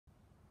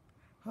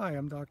Hi,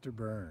 I'm Dr.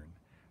 Byrne,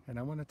 and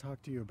I want to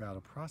talk to you about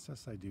a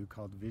process I do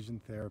called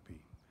vision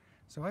therapy.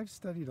 So, I've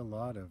studied a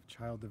lot of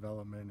child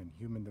development and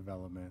human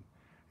development,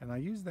 and I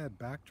use that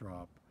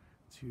backdrop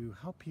to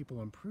help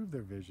people improve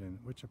their vision,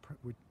 which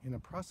in a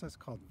process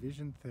called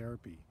vision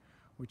therapy,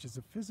 which is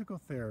a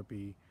physical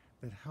therapy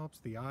that helps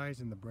the eyes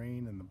and the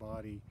brain and the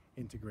body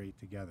integrate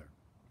together.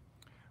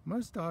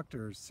 Most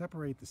doctors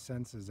separate the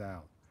senses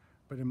out,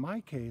 but in my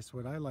case,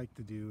 what I like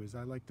to do is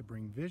I like to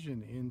bring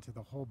vision into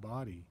the whole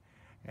body,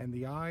 and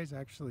the eyes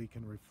actually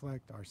can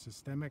reflect our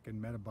systemic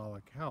and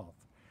metabolic health.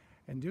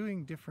 And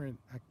doing different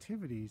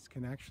activities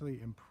can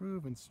actually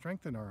improve and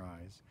strengthen our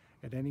eyes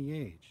at any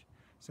age.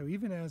 So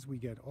even as we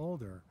get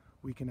older,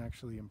 we can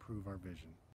actually improve our vision.